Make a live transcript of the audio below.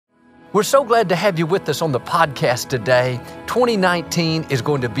We're so glad to have you with us on the podcast today. 2019 is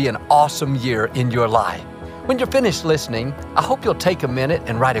going to be an awesome year in your life. When you're finished listening, I hope you'll take a minute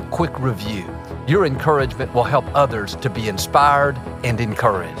and write a quick review. Your encouragement will help others to be inspired and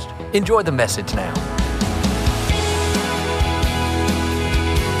encouraged. Enjoy the message now.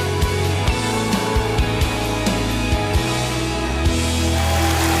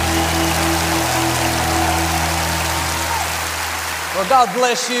 Well, God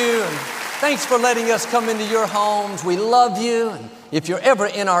bless you, and thanks for letting us come into your homes. We love you, and if you're ever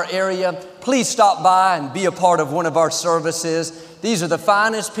in our area, please stop by and be a part of one of our services. These are the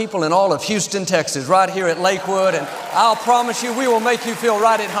finest people in all of Houston, Texas, right here at Lakewood, and I'll promise you we will make you feel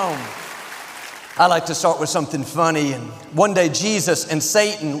right at home. I like to start with something funny, and one day Jesus and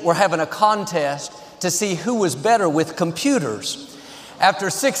Satan were having a contest to see who was better with computers.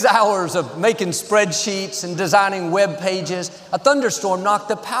 After 6 hours of making spreadsheets and designing web pages, a thunderstorm knocked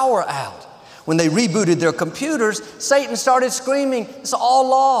the power out. When they rebooted their computers, Satan started screaming, "It's all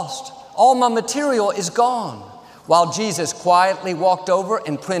lost. All my material is gone." While Jesus quietly walked over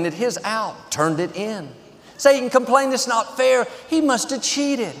and printed his out, turned it in. Satan complained, "It's not fair. He must have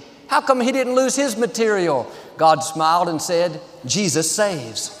cheated. How come he didn't lose his material?" God smiled and said, "Jesus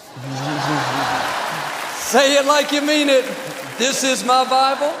saves." Say it like you mean it. This is my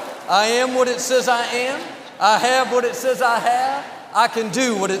Bible. I am what it says I am. I have what it says I have. I can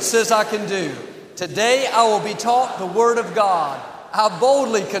do what it says I can do. Today I will be taught the Word of God. I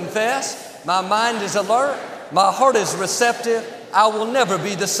boldly confess. My mind is alert. My heart is receptive. I will never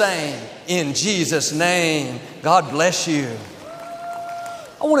be the same. In Jesus' name, God bless you.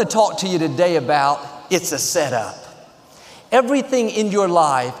 I want to talk to you today about it's a setup. Everything in your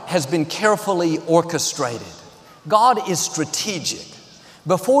life has been carefully orchestrated. God is strategic.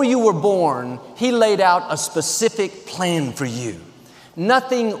 Before you were born, He laid out a specific plan for you.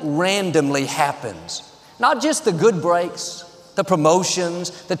 Nothing randomly happens. Not just the good breaks, the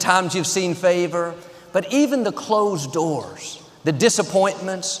promotions, the times you've seen favor, but even the closed doors, the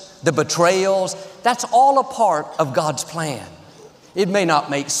disappointments, the betrayals, that's all a part of God's plan. It may not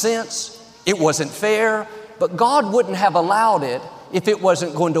make sense, it wasn't fair, but God wouldn't have allowed it if it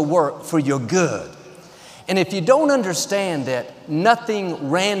wasn't going to work for your good. And if you don't understand that nothing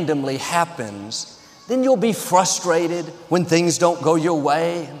randomly happens, then you'll be frustrated when things don't go your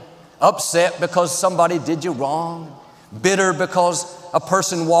way, upset because somebody did you wrong, bitter because a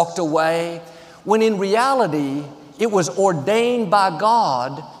person walked away, when in reality, it was ordained by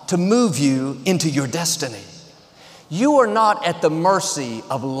God to move you into your destiny. You are not at the mercy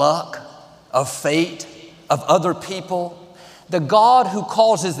of luck, of fate, of other people. The God who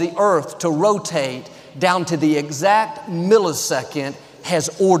causes the earth to rotate down to the exact millisecond has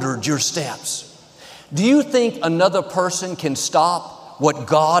ordered your steps. Do you think another person can stop what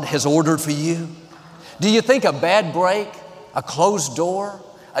God has ordered for you? Do you think a bad break, a closed door,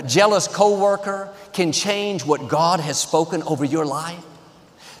 a jealous coworker can change what God has spoken over your life?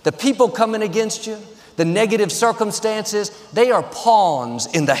 The people coming against you, the negative circumstances, they are pawns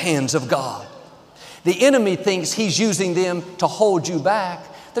in the hands of God. The enemy thinks he's using them to hold you back.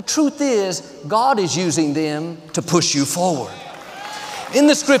 The truth is, God is using them to push you forward. In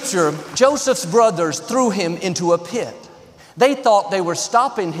the scripture, Joseph's brothers threw him into a pit. They thought they were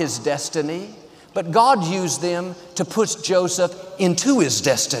stopping his destiny, but God used them to push Joseph into his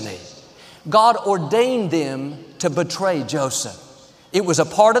destiny. God ordained them to betray Joseph. It was a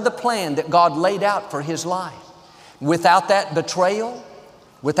part of the plan that God laid out for his life. Without that betrayal,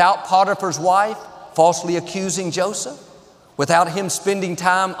 without Potiphar's wife falsely accusing Joseph, without him spending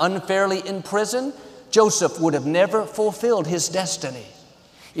time unfairly in prison, Joseph would have never fulfilled his destiny.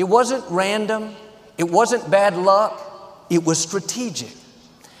 It wasn't random. It wasn't bad luck. It was strategic.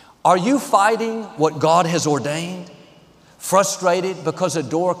 Are you fighting what God has ordained? Frustrated because a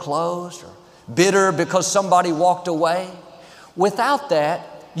door closed, or bitter because somebody walked away? Without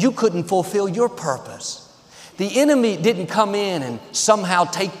that, you couldn't fulfill your purpose. The enemy didn't come in and somehow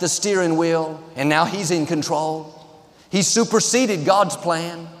take the steering wheel and now he's in control. He superseded God's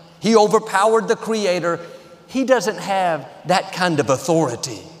plan. He overpowered the Creator. He doesn't have that kind of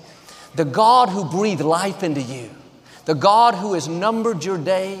authority. The God who breathed life into you, the God who has numbered your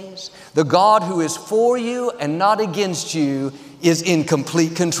days, the God who is for you and not against you is in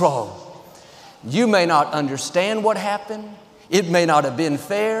complete control. You may not understand what happened. It may not have been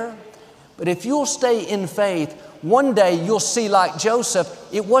fair. But if you'll stay in faith, one day you'll see, like Joseph,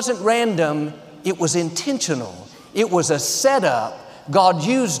 it wasn't random, it was intentional. It was a setup. God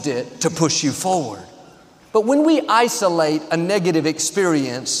used it to push you forward. But when we isolate a negative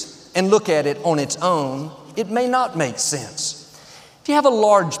experience and look at it on its own, it may not make sense. If you have a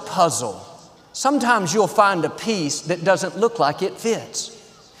large puzzle, sometimes you'll find a piece that doesn't look like it fits.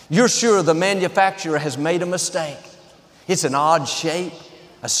 You're sure the manufacturer has made a mistake. It's an odd shape,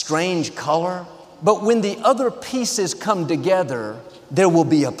 a strange color, but when the other pieces come together, there will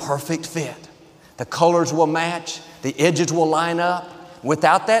be a perfect fit. The colors will match, the edges will line up.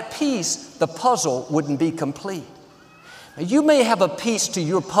 Without that piece, the puzzle wouldn't be complete. Now, you may have a piece to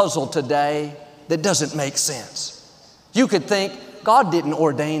your puzzle today that doesn't make sense. You could think, God didn't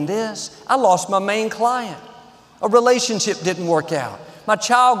ordain this. I lost my main client. A relationship didn't work out. My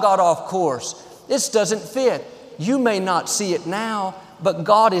child got off course. This doesn't fit. You may not see it now, but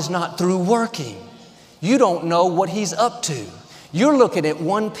God is not through working. You don't know what He's up to. You're looking at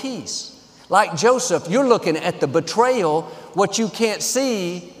one piece. Like Joseph, you're looking at the betrayal. What you can't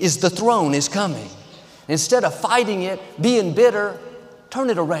see is the throne is coming. Instead of fighting it, being bitter, turn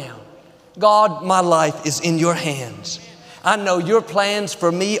it around. God, my life is in your hands. I know your plans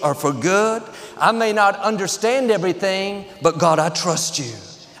for me are for good. I may not understand everything, but God, I trust you.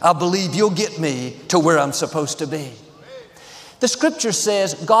 I believe you'll get me to where I'm supposed to be. The scripture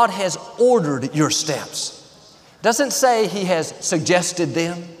says God has ordered your steps. Doesn't say He has suggested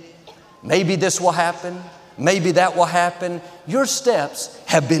them. Maybe this will happen. Maybe that will happen. Your steps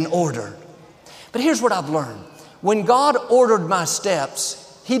have been ordered. But here's what I've learned. When God ordered my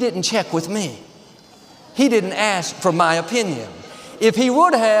steps, He didn't check with me. He didn't ask for my opinion. If He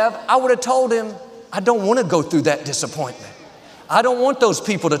would have, I would have told Him, I don't want to go through that disappointment. I don't want those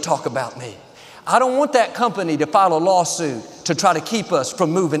people to talk about me. I don't want that company to file a lawsuit to try to keep us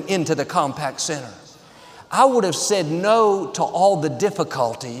from moving into the Compact Center. I would have said no to all the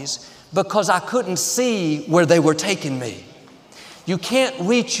difficulties because I couldn't see where they were taking me. You can't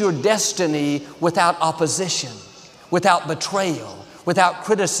reach your destiny without opposition, without betrayal, without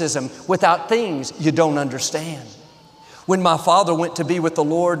criticism, without things you don't understand. When my father went to be with the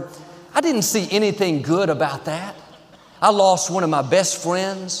Lord, I didn't see anything good about that. I lost one of my best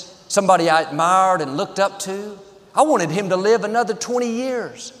friends, somebody I admired and looked up to. I wanted him to live another 20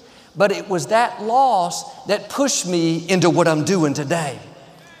 years. But it was that loss that pushed me into what I'm doing today.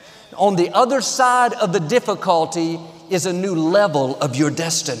 On the other side of the difficulty is a new level of your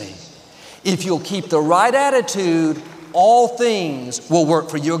destiny. If you'll keep the right attitude, all things will work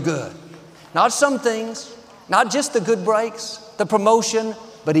for your good. Not some things, not just the good breaks, the promotion,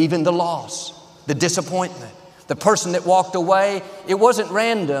 but even the loss, the disappointment. The person that walked away, it wasn't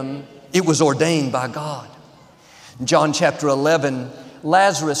random, it was ordained by God. In John chapter 11,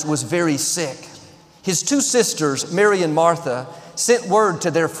 Lazarus was very sick. His two sisters, Mary and Martha, sent word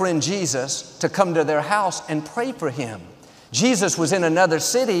to their friend Jesus to come to their house and pray for him. Jesus was in another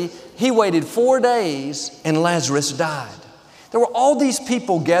city. He waited 4 days and Lazarus died. There were all these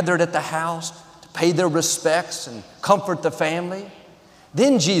people gathered at the house to pay their respects and comfort the family.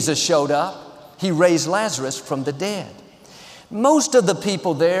 Then Jesus showed up. He raised Lazarus from the dead. Most of the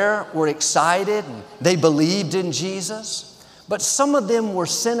people there were excited and they believed in Jesus, but some of them were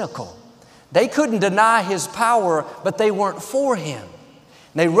cynical. They couldn't deny His power, but they weren't for Him.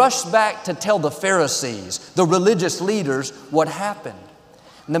 They rushed back to tell the Pharisees, the religious leaders, what happened.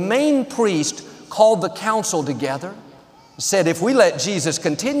 And the main priest called the council together and said, if we let Jesus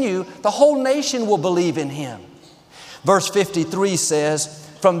continue, the whole nation will believe in Him. Verse 53 says,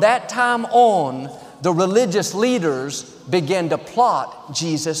 from that time on, the religious leaders began to plot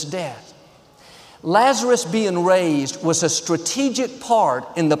Jesus' death. Lazarus being raised was a strategic part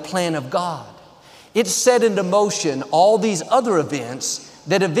in the plan of God. It set into motion all these other events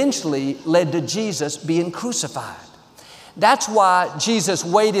that eventually led to Jesus being crucified. That's why Jesus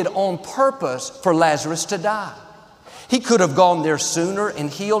waited on purpose for Lazarus to die. He could have gone there sooner and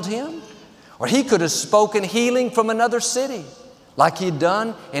healed him, or He could have spoken healing from another city like He'd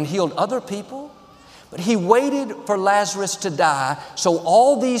done and healed other people. But He waited for Lazarus to die so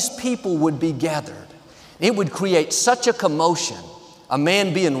all these people would be gathered. It would create such a commotion, a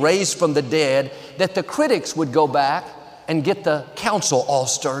man being raised from the dead, that the critics would go back and get the council all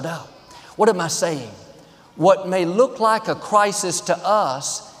stirred up. What am I saying? What may look like a crisis to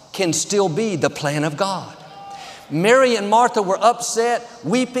us can still be the plan of God. Mary and Martha were upset,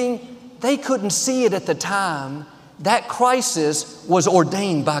 weeping. They couldn't see it at the time. That crisis was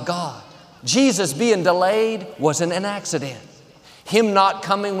ordained by God. Jesus being delayed wasn't an accident. Him not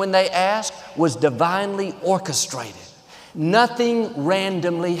coming when they asked was divinely orchestrated. Nothing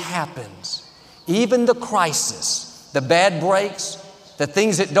randomly happens. Even the crisis, the bad breaks, the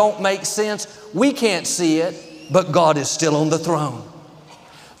things that don't make sense, we can't see it, but God is still on the throne.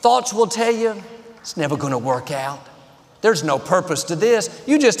 Thoughts will tell you, it's never going to work out. There's no purpose to this.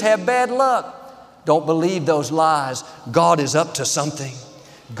 You just have bad luck. Don't believe those lies. God is up to something.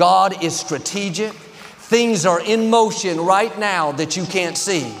 God is strategic. Things are in motion right now that you can't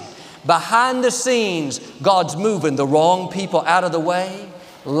see. Behind the scenes, God's moving the wrong people out of the way,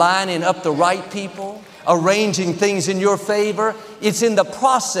 lining up the right people, arranging things in your favor. It's in the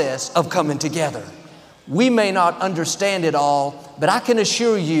process of coming together. We may not understand it all, but I can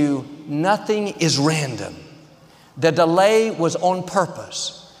assure you nothing is random. The delay was on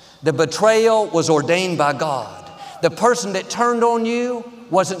purpose. The betrayal was ordained by God. The person that turned on you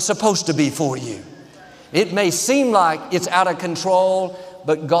wasn't supposed to be for you. It may seem like it's out of control,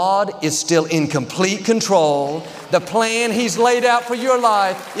 but God is still in complete control. The plan He's laid out for your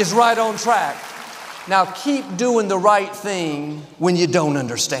life is right on track. Now keep doing the right thing when you don't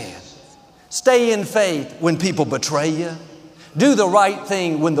understand. Stay in faith when people betray you. Do the right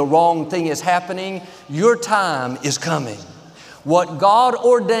thing when the wrong thing is happening. Your time is coming. What God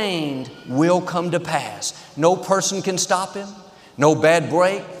ordained will come to pass. No person can stop Him. No bad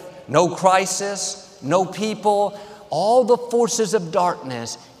break, no crisis, no people. All the forces of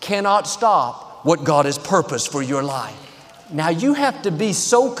darkness cannot stop what God has purposed for your life. Now you have to be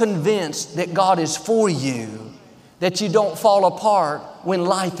so convinced that God is for you that you don't fall apart when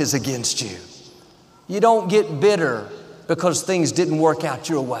life is against you. You don't get bitter because things didn't work out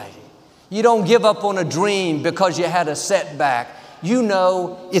your way. You don't give up on a dream because you had a setback. You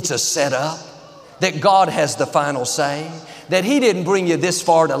know it's a setup, that God has the final say, that He didn't bring you this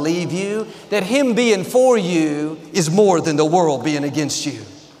far to leave you, that Him being for you is more than the world being against you.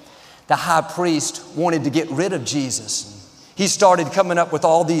 The high priest wanted to get rid of Jesus. He started coming up with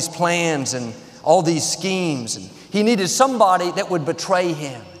all these plans and all these schemes. And he needed somebody that would betray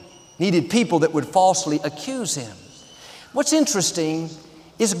Him, needed people that would falsely accuse Him. What's interesting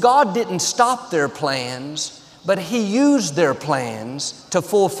is God didn't stop their plans, but He used their plans to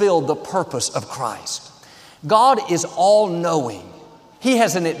fulfill the purpose of Christ. God is all-knowing. He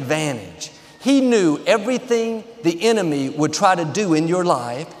has an advantage. He knew everything the enemy would try to do in your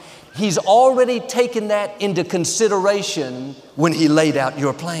life. He's already taken that into consideration when He laid out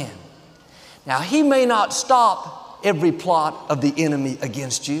your plan. Now, He may not stop every plot of the enemy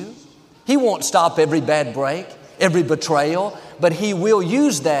against you. He won't stop every bad break, every betrayal, but He will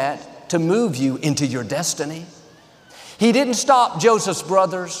use that to move you into your destiny. He didn't stop Joseph's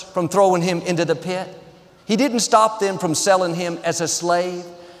brothers from throwing him into the pit. He didn't stop them from selling him as a slave,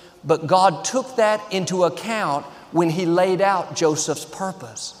 but God took that into account when He laid out Joseph's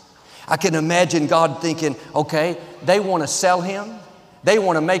purpose. I can imagine God thinking, okay, they want to sell him. They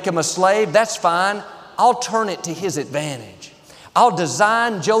want to make him a slave. That's fine. I'll turn it to his advantage. I'll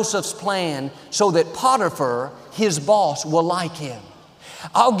design Joseph's plan so that Potiphar, his boss, will like him.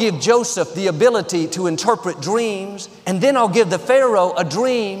 I'll give Joseph the ability to interpret dreams, and then I'll give the Pharaoh a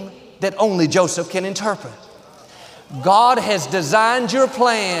dream that only Joseph can interpret. God has designed your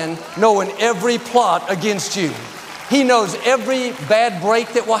plan knowing every plot against you. He knows every bad break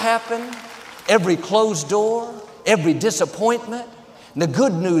that will happen, every closed door, every disappointment. And the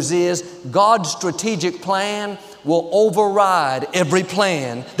good news is God's strategic plan will override every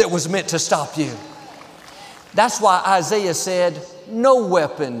plan that was meant to stop you. That's why Isaiah said, no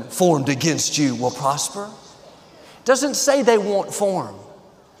weapon formed against you will prosper. It doesn't say they won't form.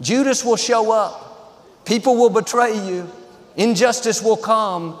 Judas will show up. People will betray you. Injustice will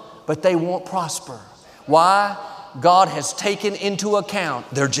come, but they won't prosper. Why? God has taken into account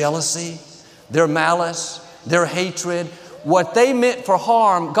their jealousy, their malice, their hatred. What they meant for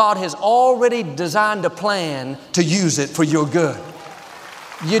harm, God has already designed a plan to use it for your good.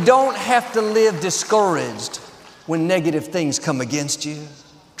 You don't have to live discouraged when negative things come against you,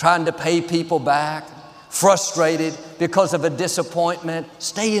 trying to pay people back, frustrated because of a disappointment.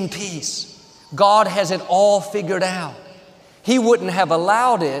 Stay in peace. God has it all figured out. He wouldn't have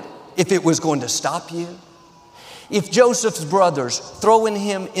allowed it if it was going to stop you. If Joseph's brothers throwing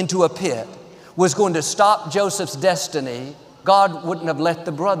him into a pit was going to stop Joseph's destiny, God wouldn't have let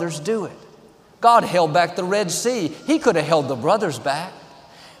the brothers do it. God held back the Red Sea. He could have held the brothers back.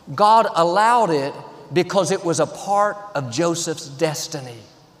 God allowed it because it was a part of Joseph's destiny.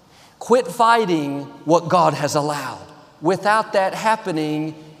 Quit fighting what God has allowed. Without that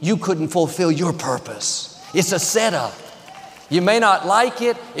happening, you couldn't fulfill your purpose. It's a setup. You may not like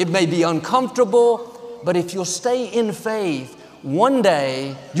it. It may be uncomfortable. But if you'll stay in faith, one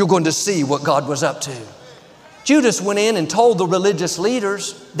day you're going to see what God was up to. Judas went in and told the religious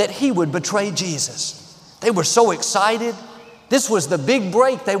leaders that he would betray Jesus. They were so excited. This was the big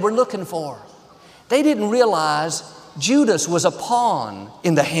break they were looking for. They didn't realize Judas was a pawn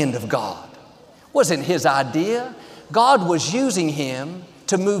in the hand of God. It wasn't his idea. God was using him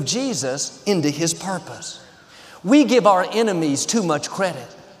to move Jesus into his purpose. We give our enemies too much credit.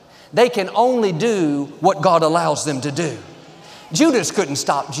 They can only do what God allows them to do. Judas couldn't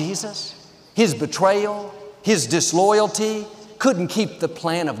stop Jesus. His betrayal, his disloyalty couldn't keep the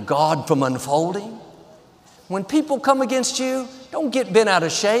plan of God from unfolding. When people come against you, don't get bent out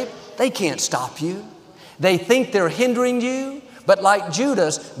of shape. They can't stop you. They think they're hindering you, but like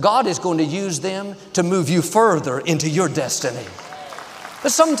Judas, God is going to use them to move you further into your destiny.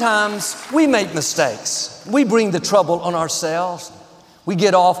 But sometimes we make mistakes. We bring the trouble on ourselves. We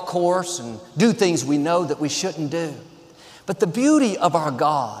get off course and do things we know that we shouldn't do. But the beauty of our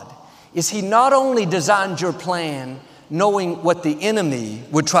God is He not only designed your plan knowing what the enemy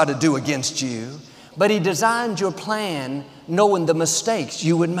would try to do against you, but He designed your plan knowing the mistakes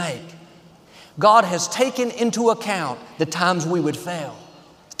you would make. God has taken into account the times we would fail,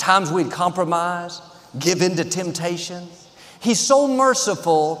 the times we'd compromise, give in to temptation. He's so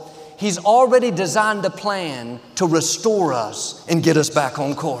merciful, He's already designed a plan to restore us and get us back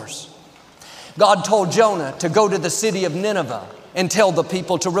on course. God told Jonah to go to the city of Nineveh and tell the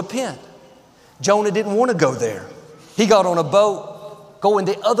people to repent. Jonah didn't want to go there. He got on a boat going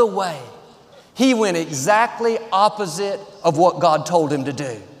the other way. He went exactly opposite of what God told him to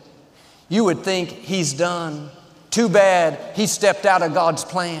do. You would think he's done. Too bad he stepped out of God's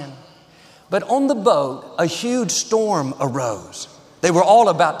plan. But on the boat, a huge storm arose. They were all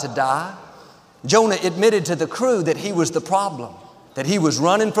about to die. Jonah admitted to the crew that he was the problem, that he was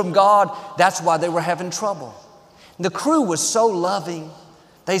running from God. That's why they were having trouble. The crew was so loving.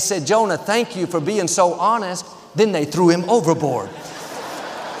 They said, Jonah, thank you for being so honest. Then they threw him overboard.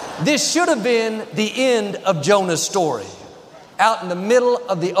 This should have been the end of Jonah's story. Out in the middle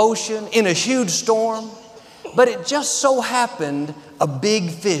of the ocean in a huge storm. But it just so happened a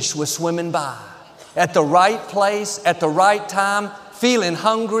big fish was swimming by at the right place, at the right time, feeling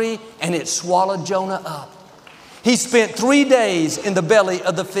hungry, and it swallowed Jonah up. He spent 3 days in the belly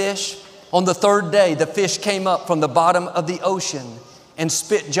of the fish. On the third day, the fish came up from the bottom of the ocean and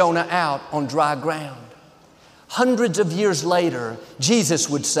spit Jonah out on dry ground. Hundreds of years later, Jesus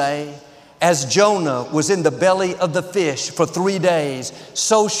would say, as Jonah was in the belly of the fish for 3 days,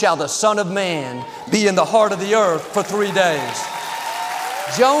 so shall the Son of Man be in the heart of the earth for 3 days.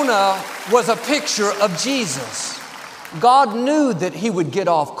 Jonah was a picture of Jesus. God knew that he would get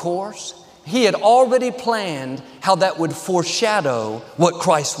off course. He had already planned how that would foreshadow what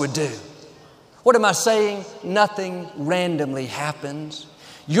Christ would do. What am I saying? Nothing randomly happens.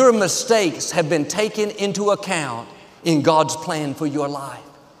 Your mistakes have been taken into account in God's plan for your life.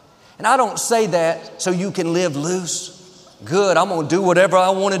 And I don't say that so you can live loose. Good, I'm going to do whatever I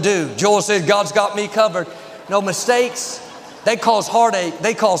want to do. Joel said, God's got me covered. No, mistakes, they cause heartache,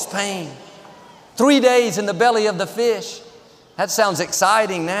 they cause pain. 3 days in the belly of the fish. That sounds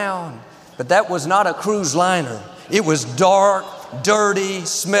exciting now, but that was not a cruise liner. It was dark, dirty,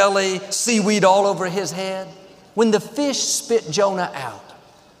 smelly, seaweed all over his head. When the fish spit Jonah out,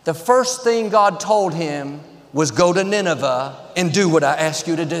 the first thing God told him was go to Nineveh and do what I asked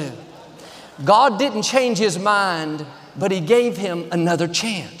you to do. God didn't change his mind, but He gave him another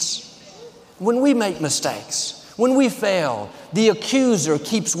chance. When we make mistakes, when we fail, the accuser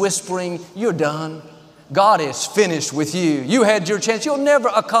keeps whispering, you're done. God is finished with you. You had your chance. You'll never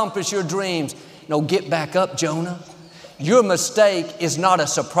accomplish your dreams. No, get back up, Jonah. Your mistake is not a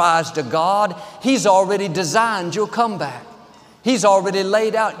surprise to God. He's already designed your comeback. He's already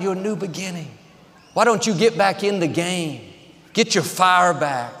laid out your new beginning. Why don't you get back in the game? Get your fire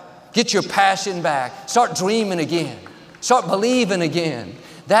back. Get your passion back. Start dreaming again. Start believing again.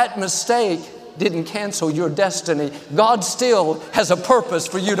 That mistake didn't cancel your destiny. God still has a purpose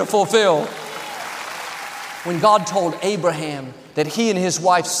for you to fulfill. When God told Abraham that he and his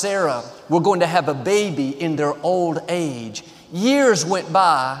wife Sarah were going to have a baby in their old age, years went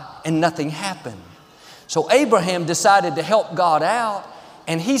by and nothing happened. So Abraham decided to help God out,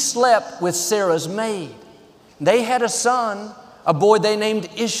 and he slept with Sarah's maid. They had a son, a boy they named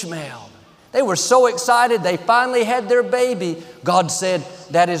Ishmael. They were so excited they finally had their baby. God said,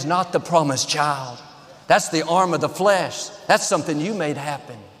 that is not the promised child. That's the arm of the flesh. That's something you made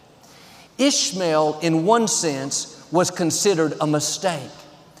happen. Ishmael, in one sense, was considered a mistake.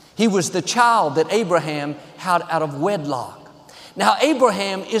 He was the child that Abraham had out of wedlock. Now,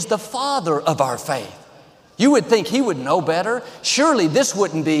 Abraham is the father of our faith. You would think he would know better. Surely this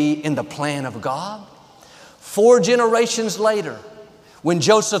wouldn't be in the plan of God. 4 generations later, when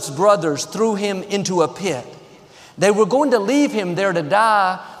Joseph's brothers threw him into a pit, they were going to leave him there to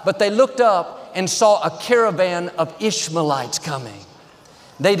die, but they looked up and saw a caravan of Ishmaelites coming.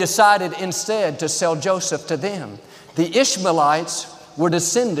 They decided instead to sell Joseph to them. The Ishmaelites were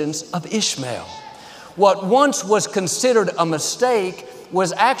descendants of Ishmael. What once was considered a mistake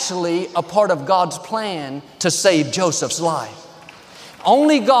was actually a part of God's plan to save Joseph's life.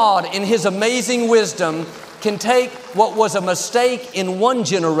 Only God, in His amazing wisdom, can take what was a mistake in one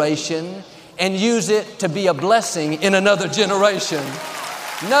generation and use it to be a blessing in another generation.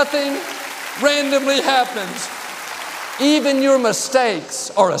 Nothing randomly happens. Even your mistakes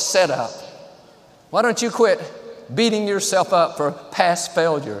are a setup. Why don't you quit beating yourself up for past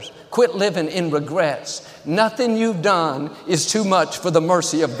failures? Quit living in regrets. Nothing you've done is too much for the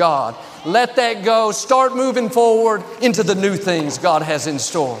mercy of God. Let that go. Start moving forward into the new things God has in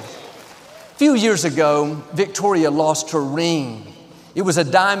store. A few years ago, Victoria lost her ring. It was a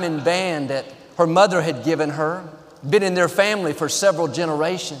diamond band that her mother had given her, been in their family for several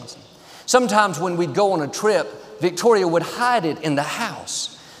generations. Sometimes when we'd go on a trip, Victoria would hide it in the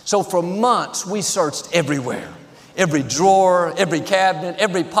house. So for months, we searched everywhere. Every drawer, every cabinet,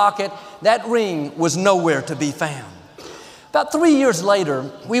 every pocket, that ring was nowhere to be found. About 3 years later,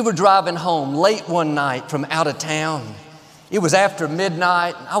 we were driving home late one night from out of town. It was after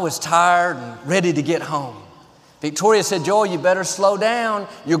midnight, and I was tired and ready to get home. Victoria said, "Joel, you better slow down.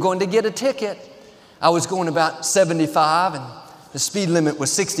 You're going to get a ticket." I was going about 75, and the speed limit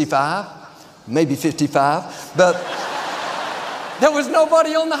was 65, maybe 55, but there was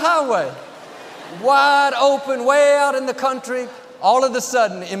nobody on the highway. Wide open, way out in the country. All of a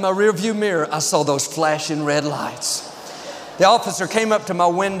sudden, in my rearview mirror, I saw those flashing red lights. The officer came up to my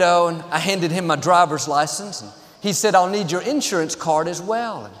window, and I handed him my driver's license. And he said, "I'll need your insurance card as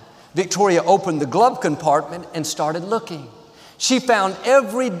well." And Victoria opened the glove compartment and started looking. She found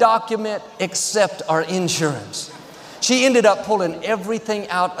every document except our insurance. She ended up pulling everything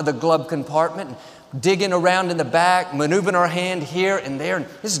out of the glove compartment, and digging around in the back, maneuvering her hand here and there. And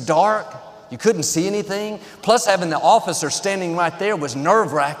it's dark. You couldn't see anything. Plus, having the officer standing right there was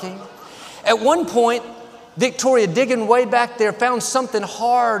nerve-wracking. At one point, Victoria, digging way back there, found something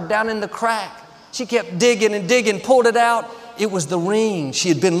hard down in the crack. She kept digging and digging, pulled it out. It was the ring she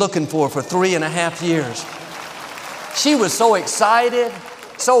had been looking for 3.5 years. She was so excited,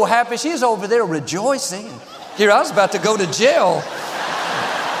 so happy. She was over there rejoicing. Here, I was about to go to jail.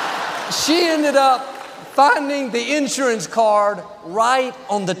 She ended up finding the insurance card right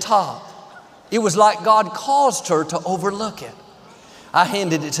on the top. It was like God caused her to overlook it. I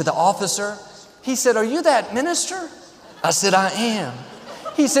handed it to the officer. He said, "Are you that minister?" I said, "I am."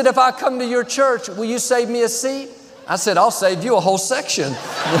 He said, "If I come to your church, will you save me a seat?" I said, "I'll save you a whole section."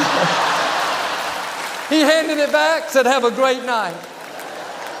 He handed it back, said, "Have a great night."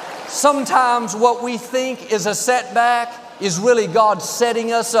 Sometimes what we think is a setback is really God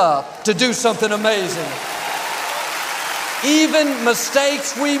setting us up to do something amazing. Even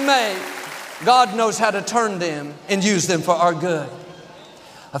mistakes we make, God knows how to turn them and use them for our good.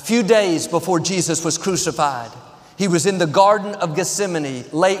 A few days before Jesus was crucified, He was in the Garden of Gethsemane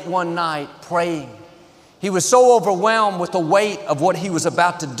late one night praying. He was so overwhelmed with the weight of what He was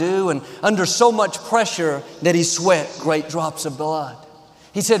about to do and under so much pressure that He sweat great drops of blood.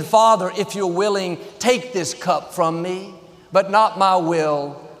 He said, "Father, if you're willing, take this cup from me, but not my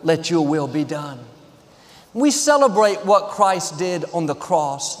will, let your will be done." We celebrate what Christ did on the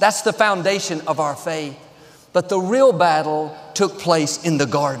cross. That's the foundation of our faith. But the real battle took place in the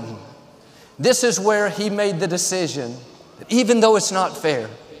garden. This is where He made the decision that even though it's not fair,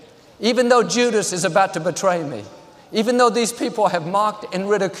 even though Judas is about to betray me, even though these people have mocked and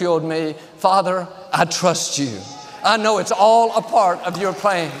ridiculed me, Father, I trust you. I know it's all a part of your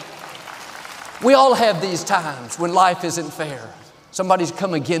plan. We all have these times when life isn't fair. Somebody's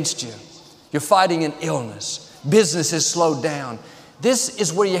come against you. You're fighting an illness. Business is slowed down. This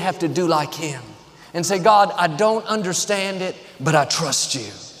is where you have to do like Him and say, "God, I don't understand it, but I trust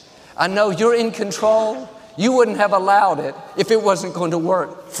you. I know you're in control. You wouldn't have allowed it if it wasn't going to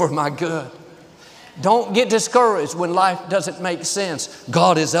work for my good." Don't get discouraged when life doesn't make sense.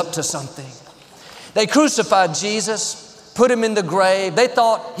 God is up to something. They crucified Jesus, put Him in the grave. They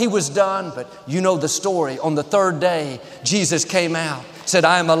thought He was done, but you know the story. On the third day, Jesus came out, said,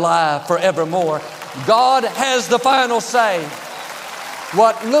 "I am alive forevermore." God has the final say.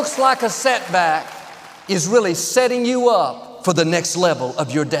 What looks like a setback is really setting you up for the next level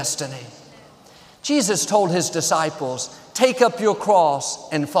of your destiny. Jesus told His disciples, "Take up your cross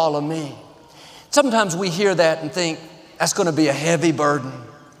and follow me." Sometimes we hear that and think, that's going to be a heavy burden.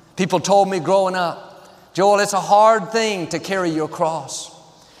 People told me growing up, "Joel, it's a hard thing to carry your cross."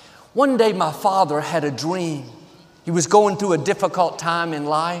 One day my father had a dream. He was going through a difficult time in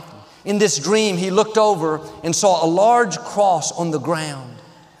life. In this dream, he looked over and saw a large cross on the ground.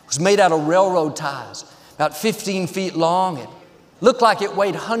 It was made out of railroad ties, about 15 feet long. It Looked like it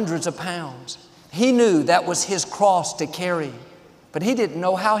weighed hundreds of pounds. He knew that was his cross to carry, but he didn't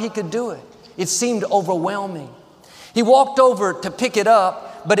know how he could do it. It seemed overwhelming. He walked over to pick it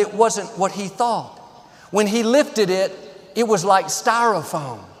up, but it wasn't what he thought. When he lifted it, it was like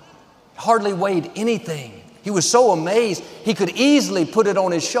styrofoam. It hardly weighed anything. He was so amazed, he could easily put it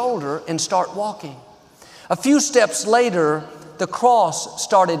on his shoulder and start walking. A few steps later, the cross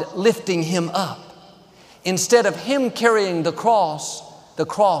started lifting him up. Instead of him carrying the cross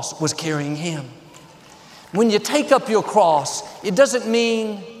was carrying him. When you take up your cross, it doesn't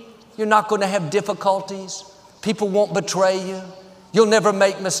mean you're not going to have difficulties. People won't betray you. You'll never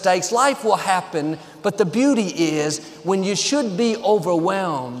make mistakes. Life will happen, but the beauty is when you should be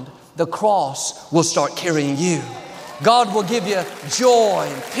overwhelmed, the cross will start carrying you. God will give you joy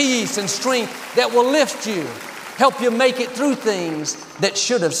and peace and strength that will lift you, help you make it through things that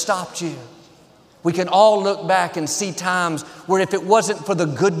should have stopped you. We can all look back and see times where if it wasn't for the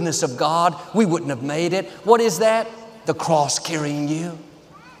goodness of God, we wouldn't have made it. What is that? The cross carrying you.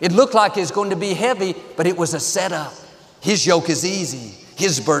 It looked like it's going to be heavy, but it was a setup. His yoke is easy.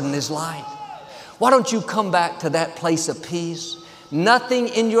 His burden is light. Why don't you come back to that place of peace? Nothing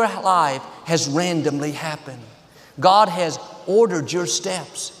in your life has randomly happened. God has ordered your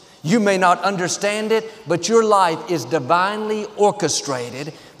steps. You may not understand it, but your life is divinely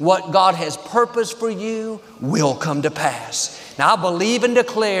orchestrated. What God has purposed for you will come to pass. Now, I believe and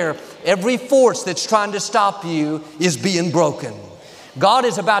declare every force that's trying to stop you is being broken. God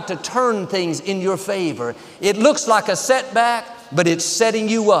is about to turn things in your favor. It looks like a setback, but it's setting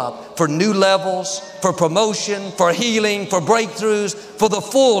you up for new levels, for promotion, for healing, for breakthroughs, for the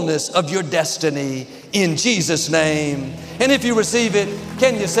fullness of your destiny in Jesus' name. And if you receive it,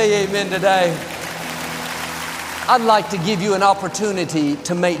 can you say amen today? I'd like to give you an opportunity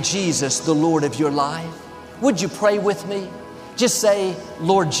to make Jesus the Lord of your life. Would you pray with me? Just say,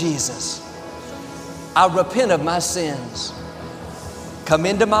 Lord Jesus, I repent of my sins. Come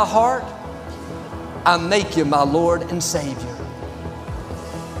into my heart. I make you my Lord and Savior.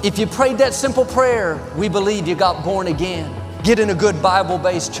 If you prayed that simple prayer, we believe you got born again. Get in a good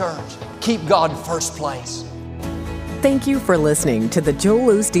Bible-based church. Keep God first place. Thank you for listening to the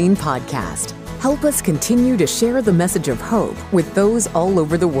Joel Osteen Podcast. Help us continue to share the message of hope with those all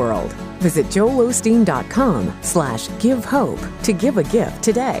over the world. Visit joelosteen.com/give hope to give a gift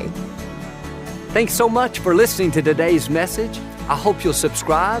today. Thanks so much for listening to today's message. I hope you'll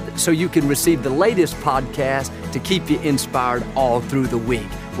subscribe so you can receive the latest podcast to keep you inspired all through the week.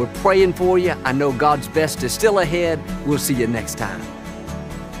 We're praying for you. I know God's best is still ahead. We'll see you next time.